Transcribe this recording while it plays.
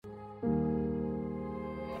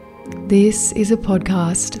This is a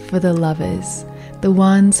podcast for the lovers, the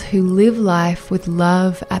ones who live life with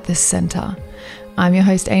love at the center. I'm your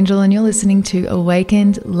host, Angel, and you're listening to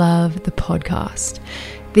Awakened Love, the podcast.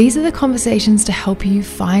 These are the conversations to help you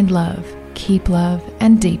find love, keep love,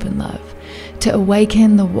 and deepen love, to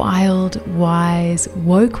awaken the wild, wise,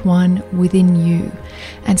 woke one within you,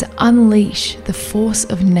 and to unleash the force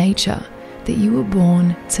of nature that you were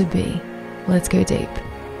born to be. Let's go deep.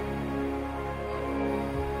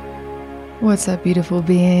 What's up, beautiful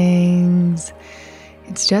beings?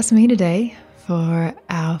 It's just me today for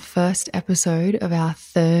our first episode of our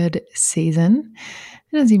third season.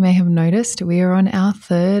 And as you may have noticed, we are on our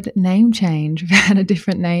third name change. We've had a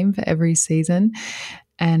different name for every season.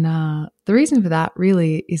 And the reason for that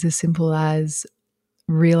really is as simple as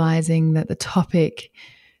realizing that the topic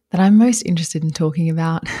that I'm most interested in talking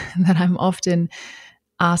about, that I'm often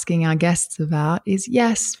asking our guests about, is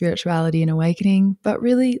yes, spirituality and awakening, but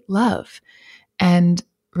really love and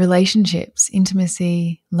relationships,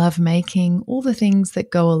 intimacy, love making, all the things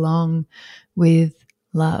that go along with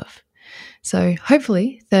love. So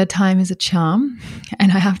hopefully third time is a charm.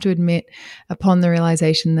 And I have to admit, upon the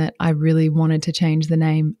realization that I really wanted to change the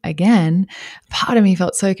name again, part of me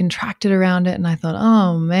felt so contracted around it. And I thought,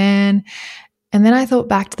 oh man. And then I thought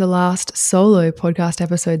back to the last solo podcast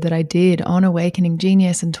episode that I did on Awakening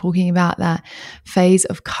Genius and talking about that phase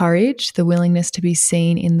of courage, the willingness to be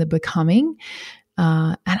seen in the becoming.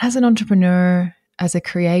 And as an entrepreneur, as a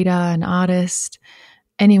creator, an artist,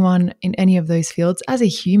 anyone in any of those fields, as a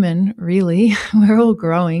human, really, we're all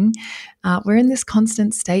growing. We're in this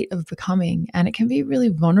constant state of becoming, and it can be really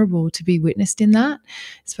vulnerable to be witnessed in that,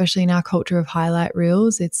 especially in our culture of highlight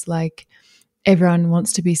reels. It's like everyone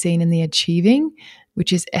wants to be seen in the achieving,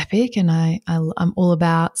 which is epic. And I'm all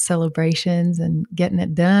about celebrations and getting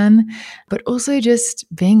it done, but also just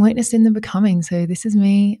being witnessed in the becoming. So this is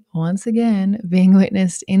me once again being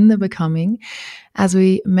witnessed in the becoming as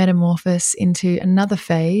we metamorphose into another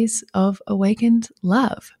phase of awakened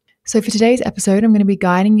love. So for today's episode, I'm going to be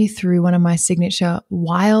guiding you through one of my signature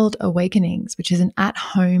wild awakenings, which is an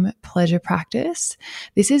at-home pleasure practice.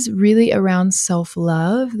 This is really around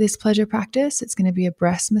self-love, this pleasure practice. It's going to be a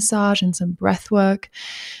breast massage and some breath work.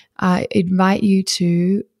 I invite you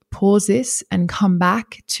to pause this and come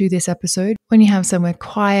back to this episode when you have somewhere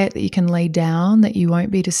quiet that you can lay down, that you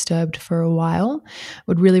won't be disturbed for a while.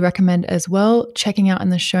 Would really recommend as well checking out in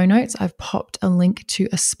the show notes. I've popped a link to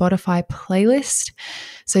a Spotify playlist.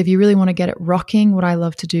 So if you really want to get it rocking, what I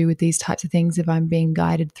love to do with these types of things, if I'm being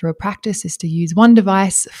guided through a practice, is to use one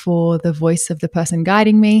device for the voice of the person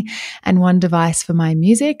guiding me and one device for my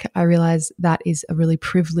music. I realize that is a really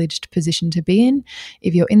privileged position to be in.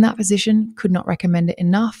 If you're in that position, could not recommend it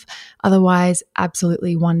enough. Otherwise,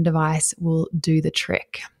 absolutely one device will do the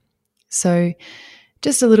trick. So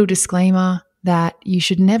just a little disclaimer that you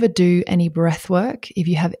should never do any breath work if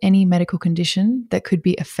you have any medical condition that could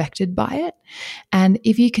be affected by it. And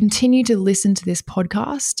if you continue to listen to this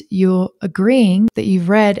podcast, you're agreeing that you've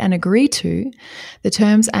read and agree to the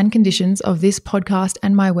terms and conditions of this podcast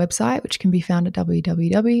and my website, which can be found at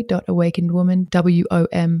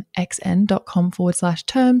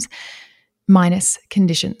www.awakenedwoman.com/terms minus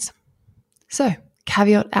conditions. So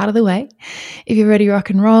caveat out of the way. If you're ready to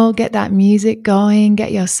rock and roll, get that music going,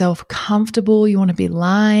 get yourself comfortable. You want to be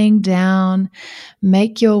lying down,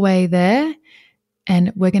 make your way there,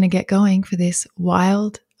 and we're going to get going for this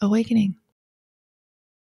wild awakening.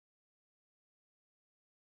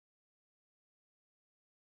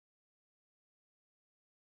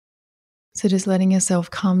 So just letting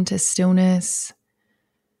yourself come to stillness,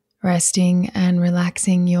 resting and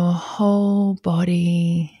relaxing your whole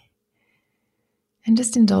body. And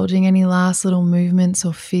just indulging any last little movements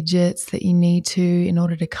or fidgets that you need to in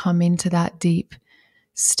order to come into that deep,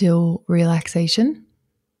 still relaxation.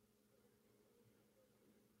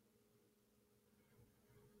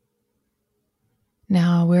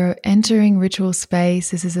 Now we're entering ritual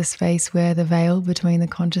space. This is a space where the veil between the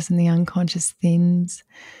conscious and the unconscious thins.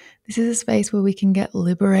 This is a space where we can get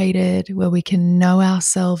liberated, where we can know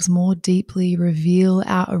ourselves more deeply, reveal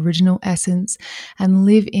our original essence, and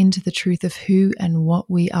live into the truth of who and what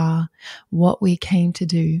we are, what we came to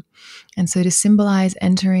do. And so to symbolize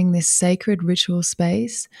entering this sacred ritual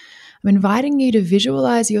space, I'm inviting you to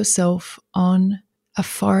visualize yourself on a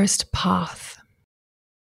forest path.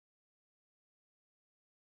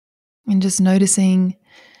 And just noticing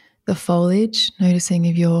the foliage, noticing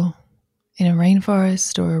if you're in a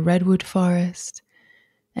rainforest or a redwood forest,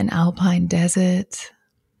 an alpine desert.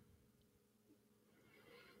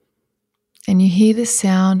 And you hear the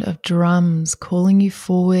sound of drums calling you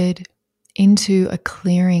forward into a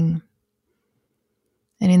clearing.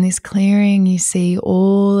 And in this clearing, you see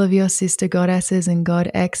all of your sister goddesses and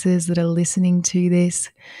god exes that are listening to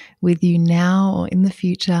this with you now or in the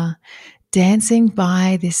future, dancing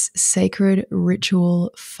by this sacred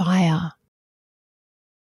ritual fire.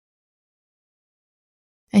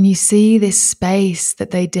 And you see this space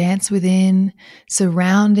that they dance within,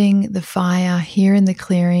 surrounding the fire here in the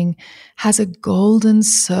clearing, has a golden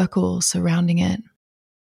circle surrounding it.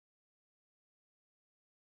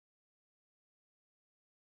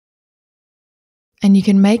 And you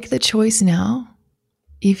can make the choice now,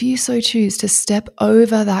 if you so choose, to step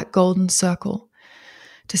over that golden circle,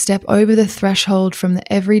 to step over the threshold from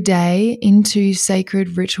the everyday into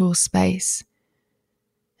sacred ritual space.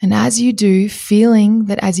 And as you do, feeling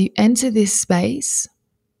that as you enter this space,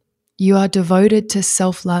 you are devoted to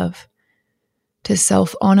self-love, to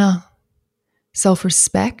self-honor,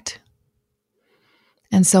 self-respect,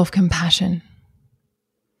 and self-compassion.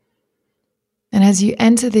 And as you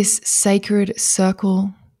enter this sacred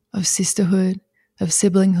circle of sisterhood, of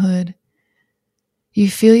siblinghood, you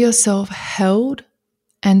feel yourself held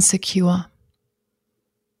and secure,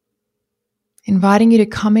 inviting you to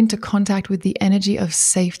come into contact with the energy of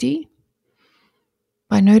safety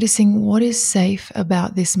by noticing what is safe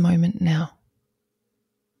about this moment now.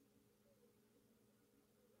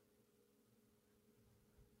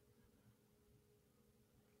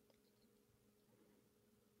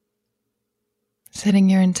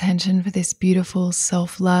 Setting your intention for this beautiful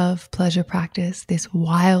self-love, pleasure practice, this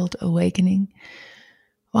wild awakening.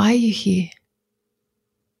 Why are you here?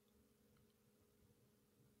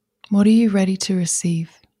 What are you ready to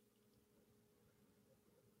receive?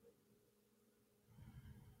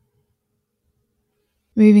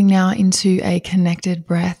 Moving now into a connected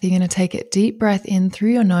breath. You're going to take a deep breath in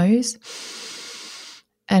through your nose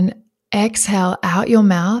and exhale out your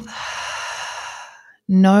mouth.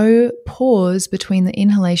 No pause between the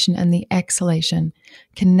inhalation and the exhalation.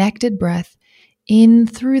 Connected breath in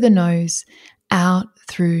through the nose, out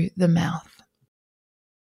through the mouth.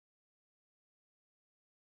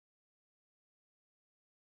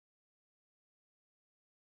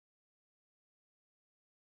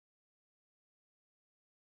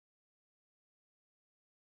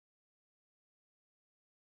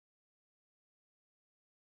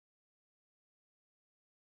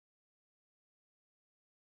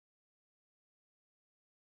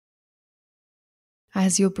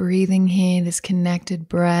 As you're breathing here, this connected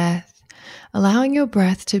breath, allowing your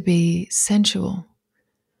breath to be sensual.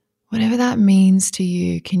 Whatever that means to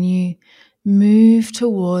you, can you move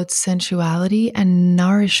towards sensuality and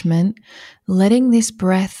nourishment, letting this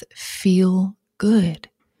breath feel good,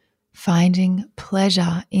 finding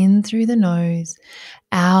pleasure in through the nose,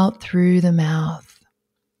 out through the mouth.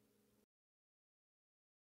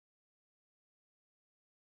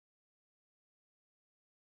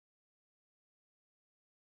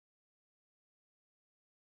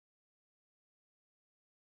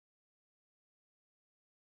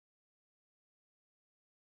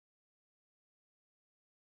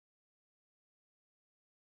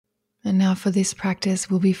 And now for this practice,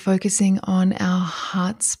 we'll be focusing on our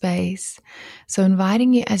heart space. So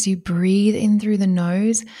inviting you as you breathe in through the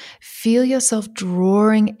nose, feel yourself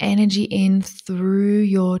drawing energy in through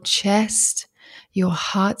your chest, your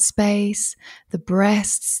heart space, the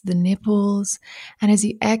breasts, the nipples. And as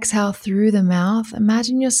you exhale through the mouth,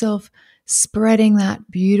 imagine yourself spreading that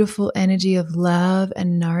beautiful energy of love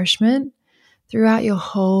and nourishment throughout your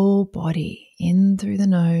whole body, in through the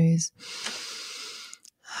nose,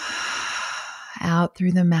 out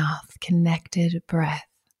through the mouth, connected breath.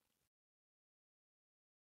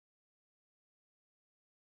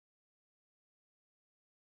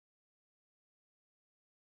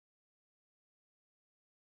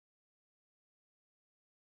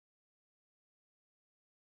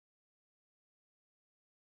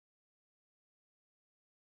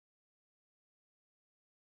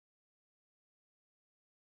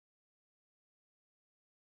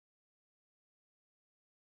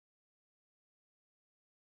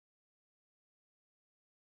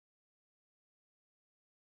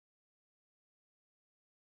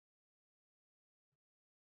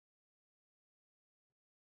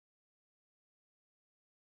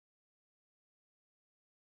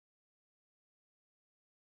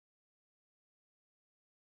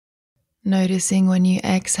 Noticing when you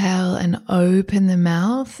exhale and open the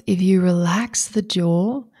mouth, if you relax the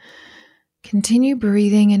jaw, continue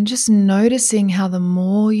breathing and just noticing how the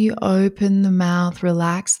more you open the mouth,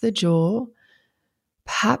 relax the jaw,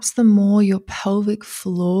 perhaps the more your pelvic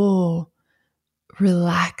floor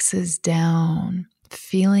relaxes down,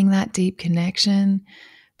 feeling that deep connection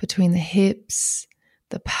between the hips,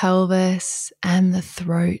 the pelvis, and the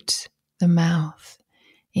throat, the mouth.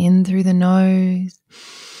 In through the nose,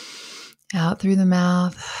 out through the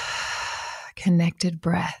mouth, connected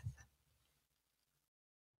breath.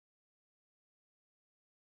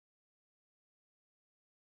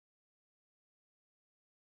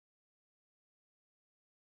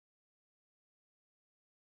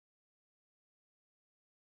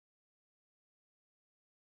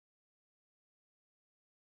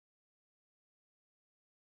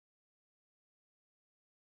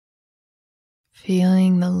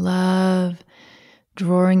 Feeling the love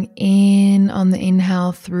drawing in on the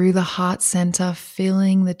inhale through the heart center,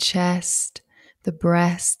 filling the chest, the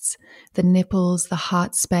breasts, the nipples, the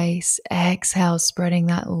heart space. Exhale, spreading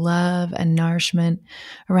that love and nourishment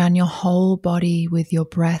around your whole body with your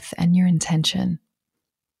breath and your intention.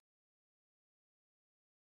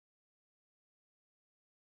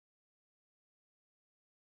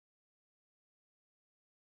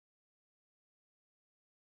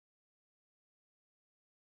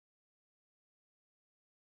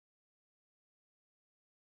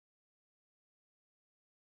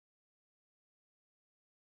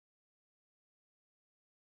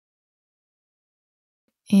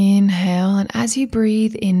 Inhale, and as you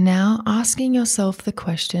breathe in now, asking yourself the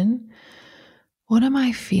question, what am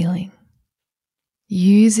I feeling?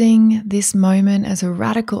 Using this moment as a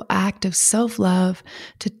radical act of self-love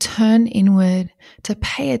to turn inward, to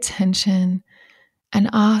pay attention, and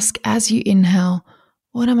ask as you inhale,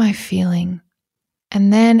 what am I feeling?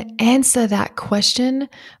 And then answer that question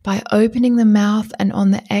by opening the mouth and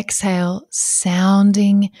on the exhale,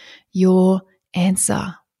 sounding your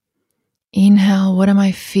answer. Inhale, what am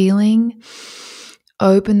I feeling?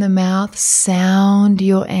 Open the mouth, sound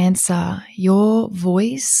your answer. Your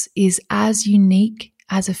voice is as unique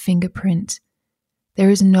as a fingerprint. There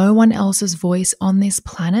is no one else's voice on this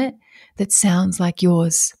planet that sounds like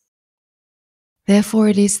yours. Therefore,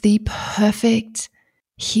 it is the perfect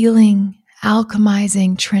healing,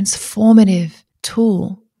 alchemizing, transformative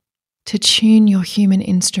tool to tune your human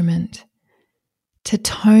instrument, to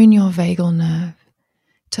tone your vagal nerve,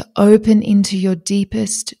 to open into your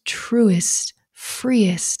deepest, truest,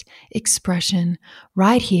 freest expression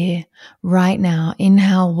right here, right now.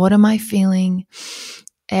 Inhale, what am I feeling?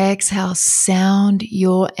 Exhale, sound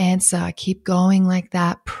your answer. Keep going like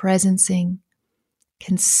that, presencing,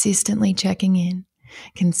 consistently checking in,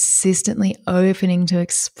 consistently opening to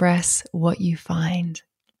express what you find.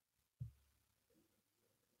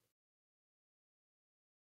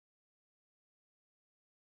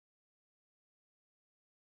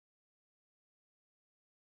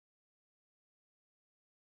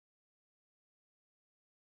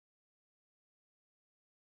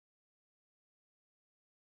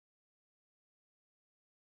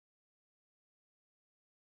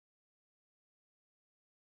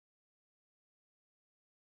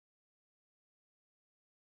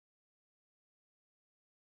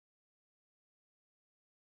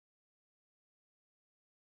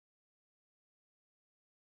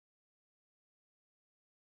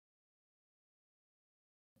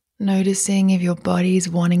 Noticing if your body's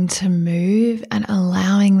wanting to move and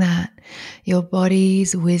allowing that. Your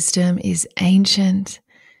body's wisdom is ancient.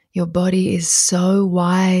 Your body is so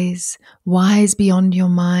wise, wise beyond your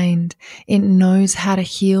mind. It knows how to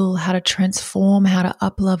heal, how to transform, how to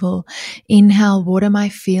up-level. Inhale, what am I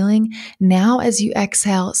feeling? Now as you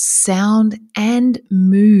exhale, sound and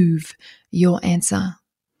move your answer.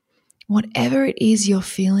 Whatever it is you're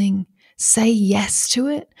feeling, say yes to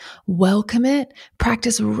it, welcome it,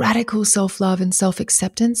 practice radical self-love and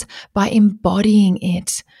self-acceptance by embodying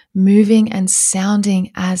it, moving and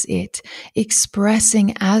sounding as it,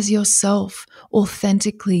 expressing as yourself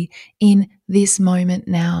authentically in this moment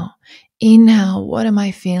now. Inhale, what am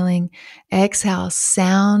I feeling? Exhale,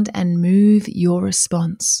 sound and move your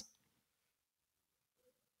response.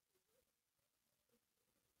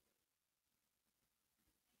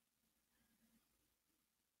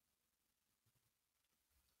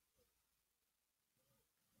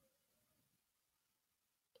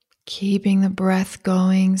 Keeping the breath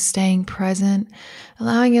going, staying present,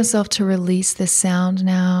 allowing yourself to release the sound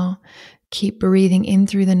now. Keep breathing in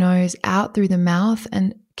through the nose, out through the mouth,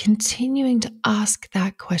 and continuing to ask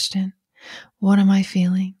that question. What am I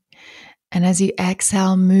feeling? And as you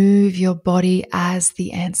exhale, move your body as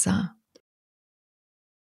the answer.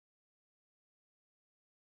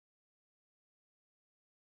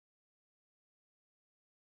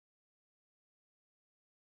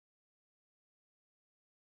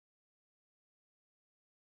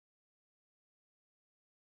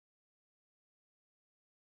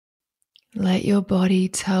 Let your body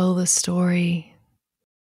tell the story.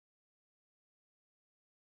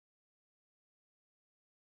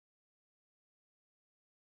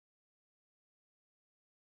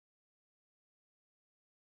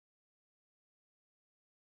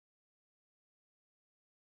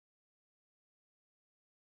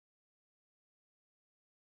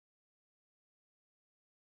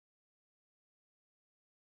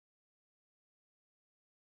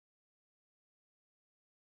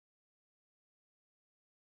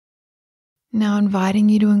 Now inviting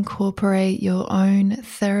you to incorporate your own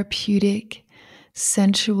therapeutic,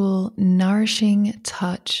 sensual, nourishing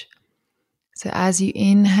touch. So as you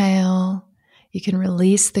inhale, you can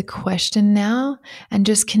release the question now and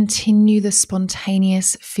just continue the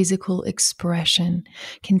spontaneous physical expression.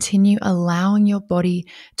 Continue allowing your body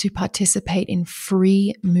to participate in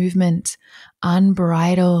free movement,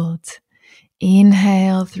 unbridled.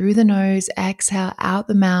 Inhale through the nose, exhale out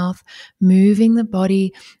the mouth, moving the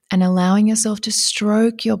body and allowing yourself to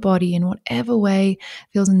stroke your body in whatever way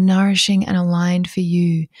feels nourishing and aligned for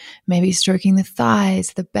you. Maybe stroking the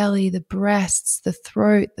thighs, the belly, the breasts, the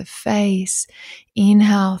throat, the face.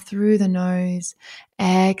 Inhale through the nose,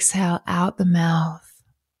 exhale out the mouth.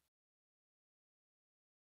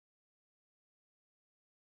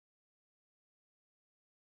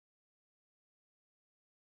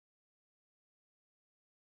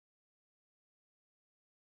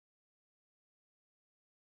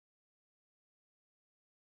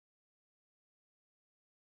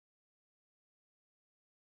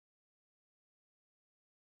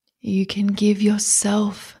 You can give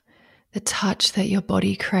yourself the touch that your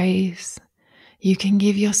body craves. You can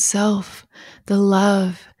give yourself the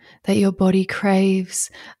love that your body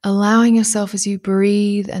craves, allowing yourself as you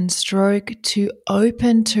breathe and stroke to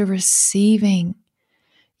open to receiving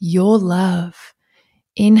your love.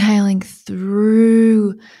 Inhaling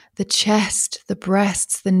through the chest, the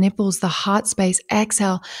breasts, the nipples, the heart space.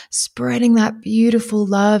 Exhale, spreading that beautiful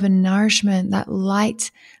love and nourishment, that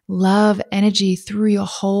light love energy through your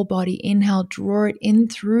whole body. Inhale, draw it in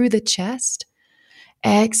through the chest.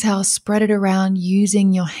 Exhale, spread it around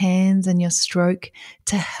using your hands and your stroke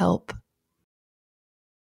to help.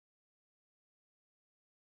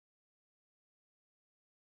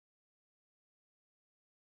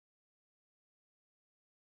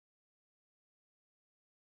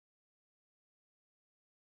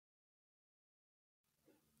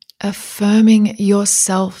 Affirming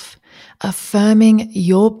yourself, affirming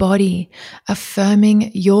your body,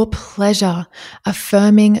 affirming your pleasure,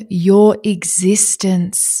 affirming your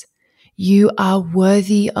existence. You are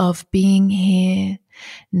worthy of being here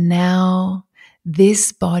now,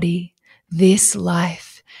 this body, this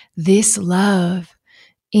life, this love.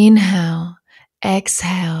 Inhale,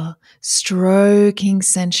 exhale, stroking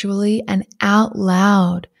sensually and out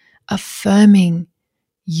loud, affirming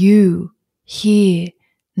you here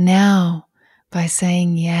now by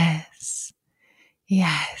saying yes,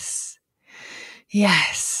 yes,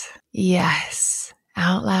 yes, yes.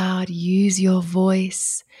 Out loud, use your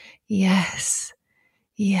voice. Yes,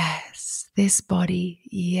 yes. This body,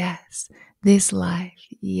 yes. This life,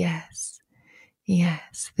 yes,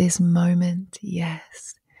 yes. This moment,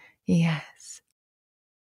 yes, yes.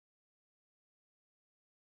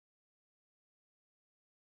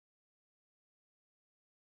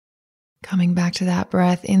 Coming back to that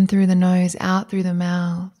breath in through the nose, out through the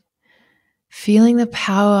mouth. Feeling the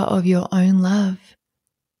power of your own love.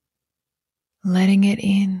 Letting it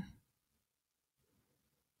in.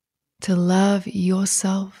 To love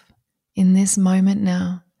yourself in this moment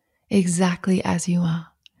now, exactly as you are.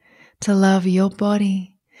 To love your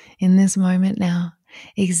body in this moment now,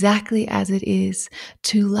 exactly as it is.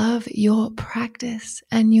 To love your practice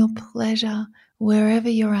and your pleasure wherever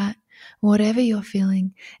you're at, whatever you're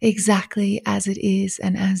feeling, exactly as it is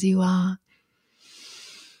and as you are.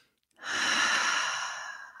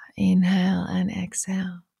 Inhale and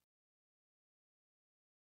exhale.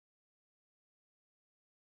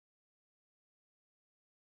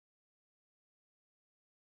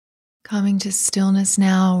 Coming to stillness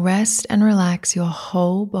now, rest and relax your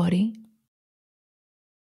whole body.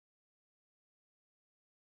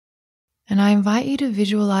 And I invite you to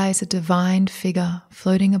visualize a divine figure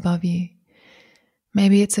floating above you.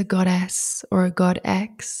 Maybe it's a goddess or a god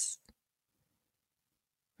X.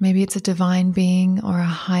 Maybe it's a divine being or a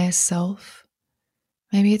higher self.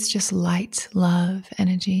 Maybe it's just light, love,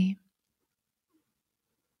 energy.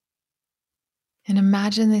 And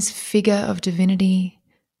imagine this figure of divinity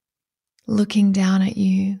looking down at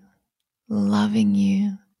you, loving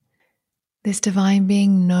you. This divine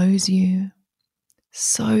being knows you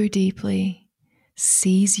so deeply,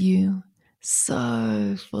 sees you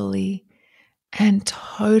so fully, and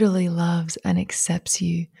totally loves and accepts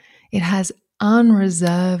you. It has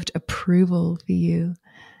unreserved approval for you.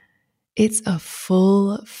 It's a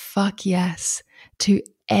full fuck yes to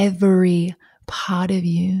every part of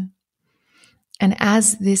you. And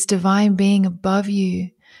as this divine being above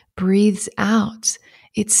you breathes out,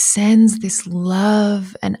 It sends this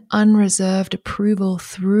love and unreserved approval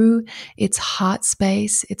through its heart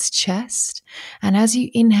space, its chest. And as you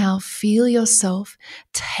inhale, feel yourself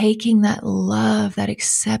taking that love, that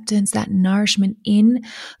acceptance, that nourishment in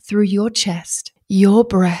through your chest, your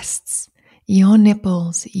breasts, your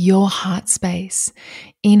nipples, your heart space.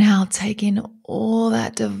 Inhale, take in all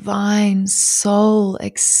that divine soul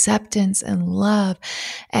acceptance and love.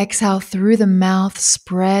 Exhale through the mouth,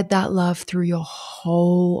 spread that love through your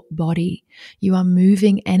whole body. You are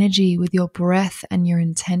moving energy with your breath and your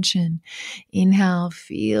intention. Inhale,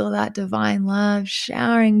 feel that divine love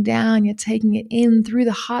showering down. You're taking it in through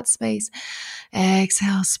the heart space.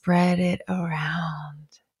 Exhale, spread it around.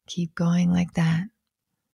 Keep going like that.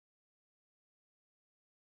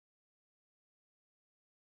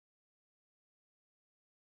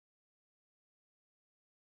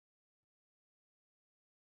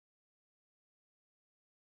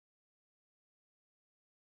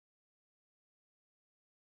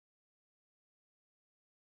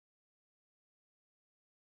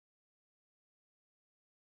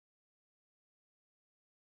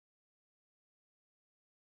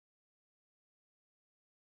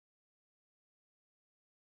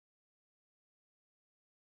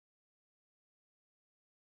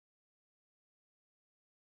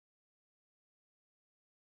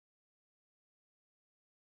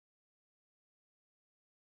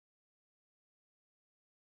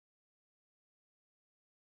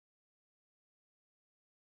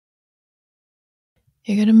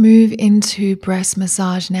 You're going to move into breast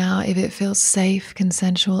massage now. If it feels safe,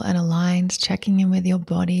 consensual, and aligned, checking in with your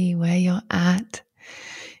body, where you're at.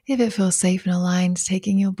 If it feels safe and aligned,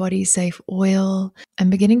 taking your body safe oil and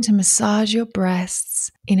beginning to massage your breasts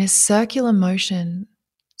in a circular motion,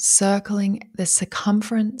 circling the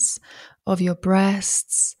circumference of your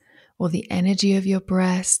breasts or the energy of your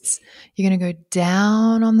breasts. You're going to go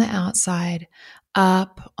down on the outside,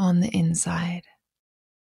 up on the inside.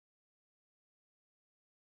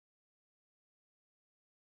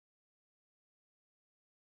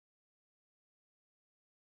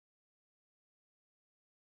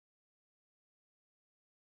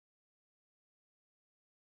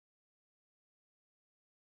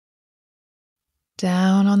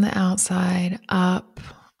 Down on the outside, up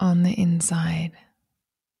on the inside.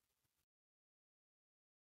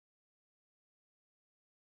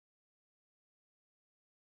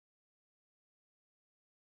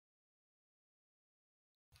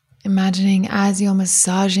 Imagining as you're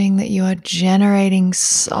massaging that you are generating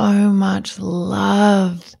so much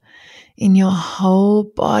love in your whole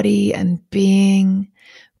body and being,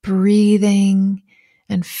 breathing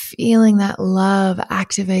and feeling that love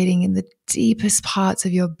activating in the deepest parts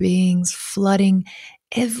of your beings, flooding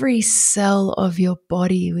every cell of your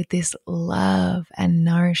body with this love and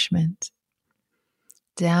nourishment.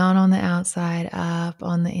 Down on the outside, up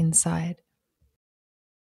on the inside.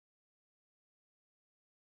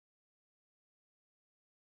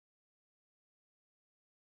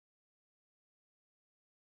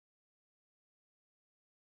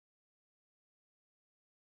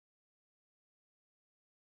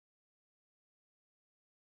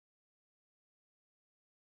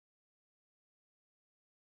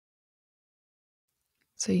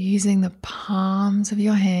 So using the palms of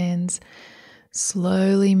your hands,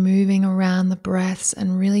 slowly moving around the breaths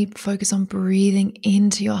and really focus on breathing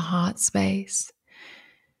into your heart space.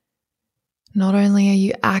 Not only are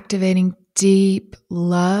you activating deep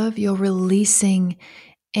love, you're releasing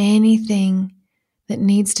anything that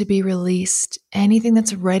needs to be released, anything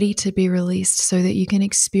that's ready to be released so that you can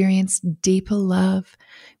experience deeper love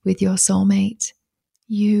with your soulmate,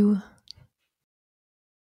 you.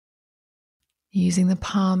 Using the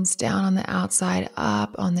palms down on the outside,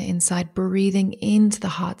 up on the inside, breathing into the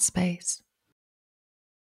heart space.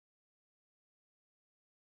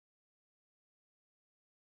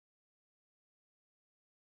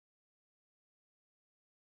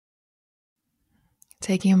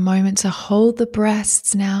 Taking a moment to hold the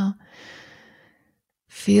breasts now,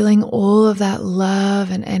 feeling all of that love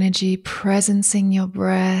and energy presencing your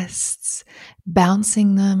breasts,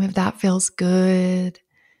 bouncing them if that feels good,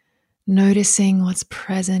 noticing what's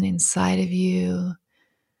present inside of you.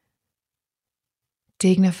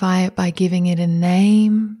 Dignify it by giving it a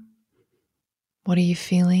name. What are you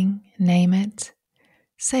feeling? Name it.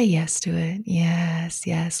 Say yes to it. Yes,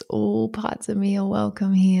 yes. All parts of me are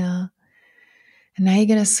welcome here. And now you're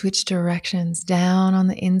going to switch directions, down on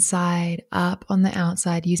the inside, up on the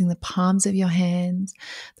outside, using the palms of your hands,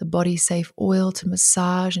 the body safe oil to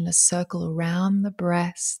massage in a circle around the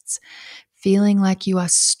breasts, feeling like you are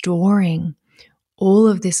storing all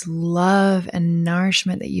of this love and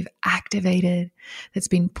nourishment that you've activated, that's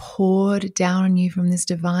been poured down on you from this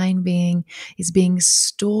divine being, is being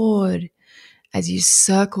stored as you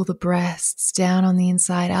circle the breasts down on the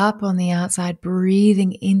inside, up on the outside,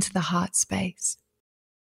 breathing into the heart space.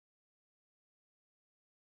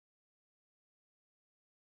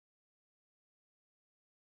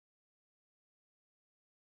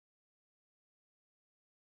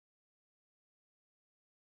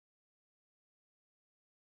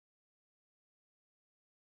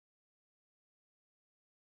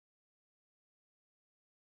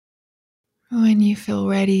 When you feel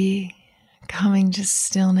ready, coming to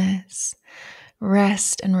stillness,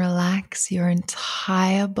 rest and relax your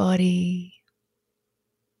entire body.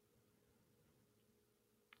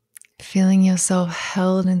 Feeling yourself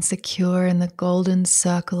held and secure in the golden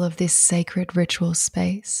circle of this sacred ritual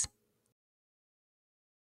space.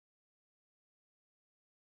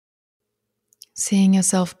 Seeing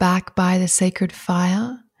yourself back by the sacred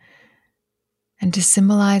fire, and to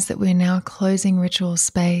symbolize that we're now closing ritual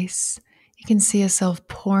space, you can see yourself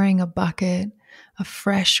pouring a bucket of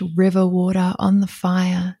fresh river water on the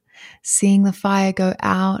fire, seeing the fire go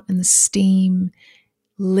out and the steam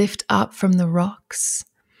lift up from the rocks.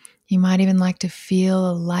 You might even like to feel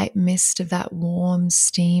a light mist of that warm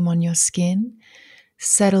steam on your skin,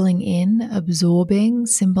 settling in, absorbing,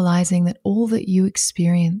 symbolizing that all that you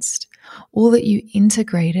experienced, all that you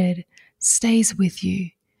integrated, stays with you,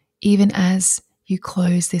 even as you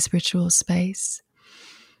close this ritual space.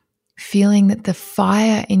 Feeling that the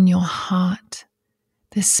fire in your heart,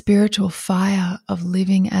 the spiritual fire of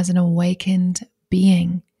living as an awakened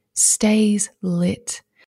being, stays lit.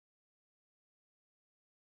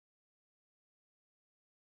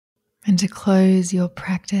 And to close your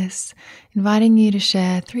practice, inviting you to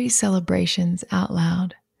share 3 celebrations out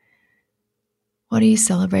loud. What are you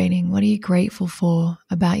celebrating? What are you grateful for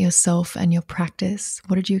about yourself and your practice?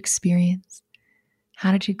 What did you experience?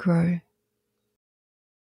 How did you grow?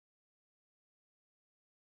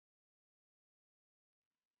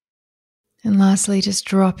 And lastly, just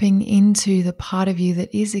dropping into the part of you that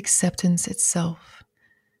is acceptance itself.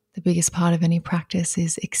 The biggest part of any practice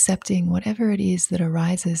is accepting whatever it is that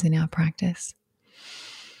arises in our practice.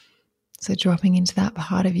 So dropping into that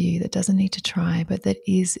part of you that doesn't need to try, but that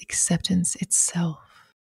is acceptance itself.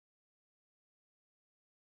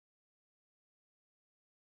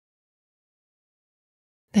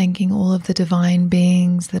 Thanking all of the divine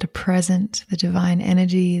beings that are present, the divine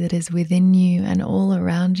energy that is within you and all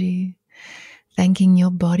around you. Thanking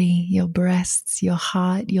your body, your breasts, your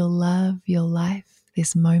heart, your love, your life,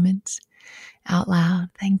 this moment out loud.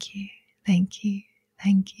 Thank you, thank you,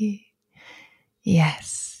 thank you.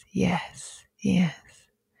 Yes, yes, yes.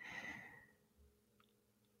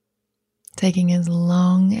 Taking as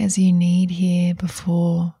long as you need here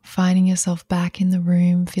before finding yourself back in the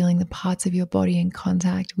room, feeling the parts of your body in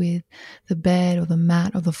contact with the bed or the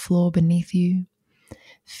mat or the floor beneath you.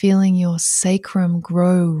 Feeling your sacrum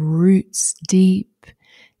grow roots deep,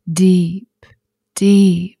 deep,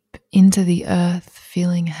 deep into the earth,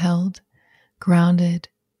 feeling held, grounded,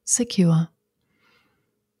 secure.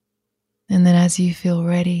 And then as you feel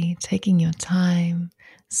ready, taking your time,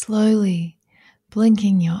 slowly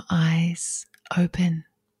blinking your eyes open.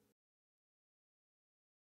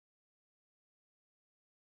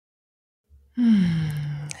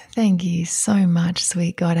 Thank you so much,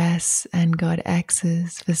 sweet goddess and god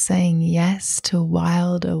X's, for saying yes to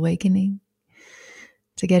wild awakening,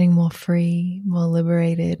 to getting more free, more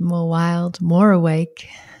liberated, more wild, more awake.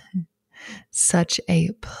 Such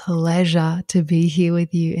a pleasure to be here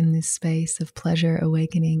with you in this space of pleasure,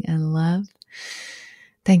 awakening, and love.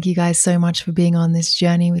 Thank you guys so much for being on this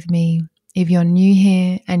journey with me. If you're new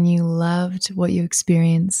here and you loved what you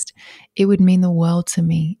experienced, it would mean the world to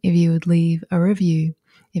me if you would leave a review,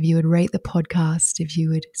 if you would rate the podcast, if you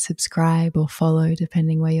would subscribe or follow,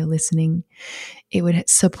 depending where you're listening. It would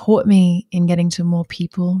support me in getting to more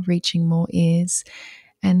people, reaching more ears,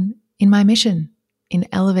 and in my mission, in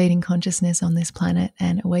elevating consciousness on this planet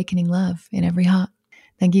and awakening love in every heart.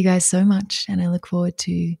 Thank you guys so much, and I look forward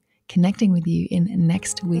to connecting with you in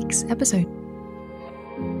next week's episode.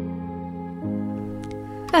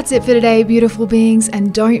 That's it for today, beautiful beings,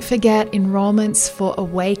 and don't forget, enrollments for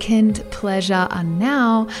Awakened Pleasure are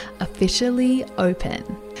now officially open.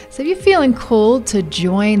 So if you're feeling called to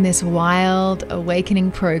join this wild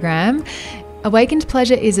awakening program, Awakened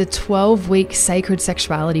Pleasure is a 12-week sacred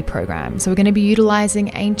sexuality program. So we're going to be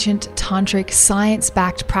utilizing ancient tantric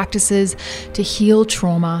science-backed practices to heal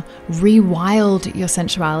trauma, rewild your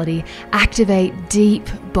sensuality, activate deep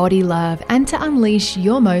body love, and to unleash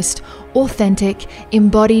your most authentic,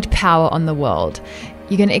 embodied power on the world.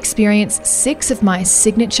 You're going to experience 6 of my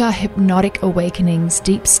signature hypnotic awakenings,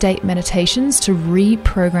 deep state meditations to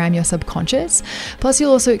reprogram your subconscious. Plus,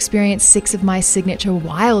 you'll also experience 6 of my signature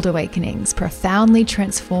wild awakenings, profoundly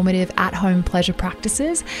transformative at-home pleasure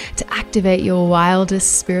practices to activate your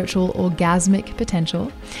wildest spiritual orgasmic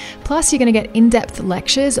potential. Plus, you're going to get in-depth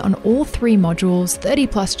lectures on all 3 modules, 30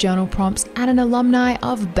 plus journal prompts, and an alumni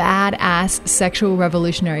of badass sexual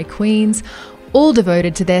revolutionary queens, all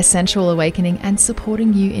devoted to their sensual awakening and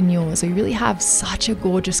supporting you in yours. We really have such a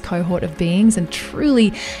gorgeous cohort of beings and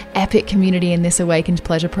truly epic community in this Awakened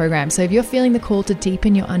Pleasure program. So if you're feeling the call to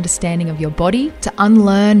deepen your understanding of your body, to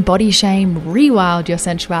unlearn body shame, rewild your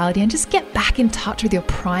sensuality, and just get back in touch with your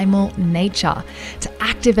primal nature, to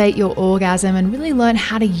activate your orgasm and really learn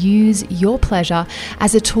how to use your pleasure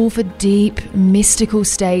as a tool for deep, mystical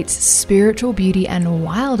states, spiritual beauty, and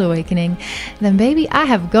wild awakening, then baby, I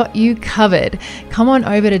have got you covered. Come on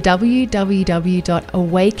over to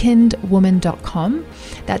www.awakenedwoman.com.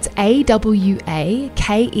 That's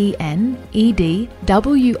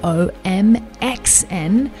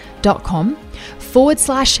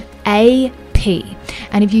AWAKENEDWOMXN.com/AP.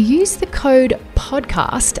 And if you use the code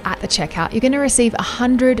podcast at the checkout, you're going to receive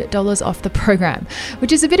 $100 off the program,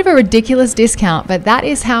 which is a bit of a ridiculous discount, but that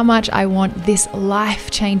is how much I want this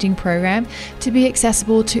life-changing program to be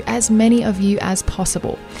accessible to as many of you as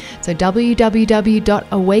possible. So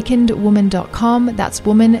www.awakenedwoman.com, that's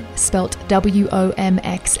woman spelt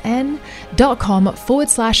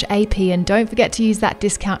WOMXN.com/AP. And don't forget to use that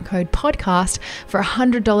discount code podcast for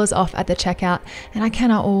 $100 off at the checkout. And I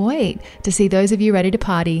cannot wait to see those of you ready to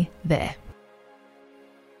party there.